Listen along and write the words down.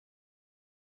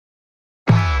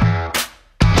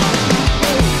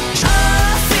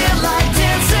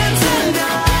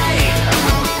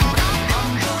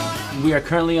We are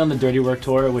currently on the Dirty Work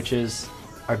Tour, which is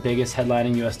our biggest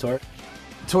headlining US tour.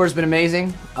 Tour's been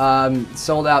amazing.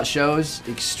 Sold out shows,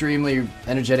 extremely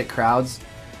energetic crowds.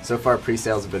 So far,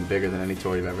 pre-sales have been bigger than any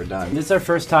tour we've ever done. This is our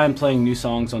first time playing new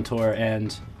songs on tour,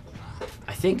 and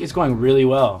I think it's going really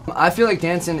well. I Feel Like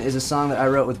Dancing is a song that I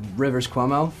wrote with Rivers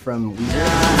Cuomo from Weezer.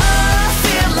 I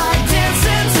feel like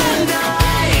dancing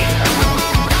tonight.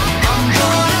 I'm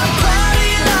gonna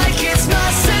party like it's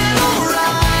nothing alright.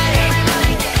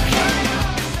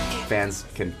 Fans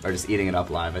are just eating it up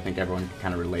live. I think everyone can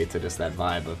kind of relate to just that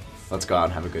vibe of let's go out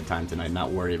and have a good time tonight,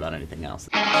 not worry about anything else.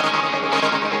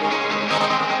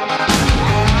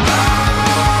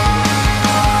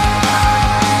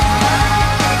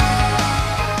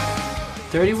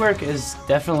 Dirty Work is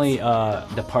definitely a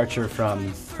departure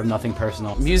from nothing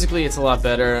personal. Musically, it's a lot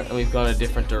better, and we've gone a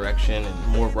different direction and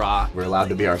more rock. We're allowed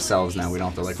to be ourselves now. We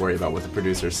don't have to worry about what the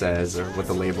producer says or what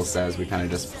the label says. We kind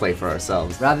of just play for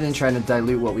ourselves. Rather than trying to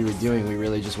dilute what we were doing, we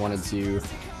really just wanted to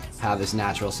have this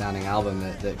natural sounding album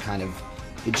that kind of,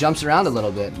 it jumps around a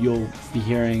little bit. You'll be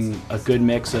hearing a good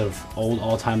mix of old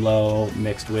All Time Low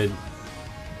mixed with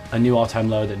a new All Time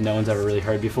Low that no one's ever really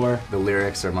heard before. The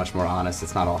lyrics are much more honest.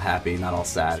 It's not all happy, not all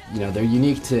sad. You know, they're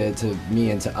unique to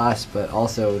me and to us, but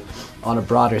also on a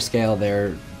broader scale, they're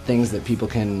things that people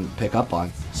can pick up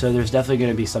on. So there's definitely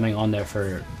going to be something on there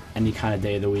for any kind of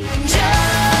day of the week.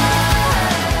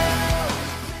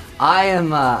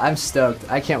 I'm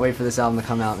stoked. I can't wait for this album to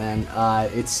come out, man.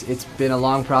 It's been a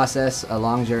long process, a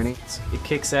long journey. It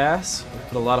kicks ass. We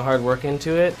put a lot of hard work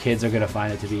into it. Kids are going to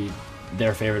find it to be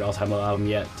their favorite All Time Low album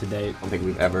yet to date. I don't think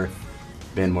we've ever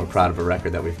been more proud of a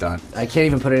record that we've done. I can't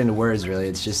even put it into words, really.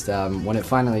 It's just when it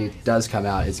finally does come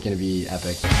out, it's going to be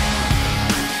epic.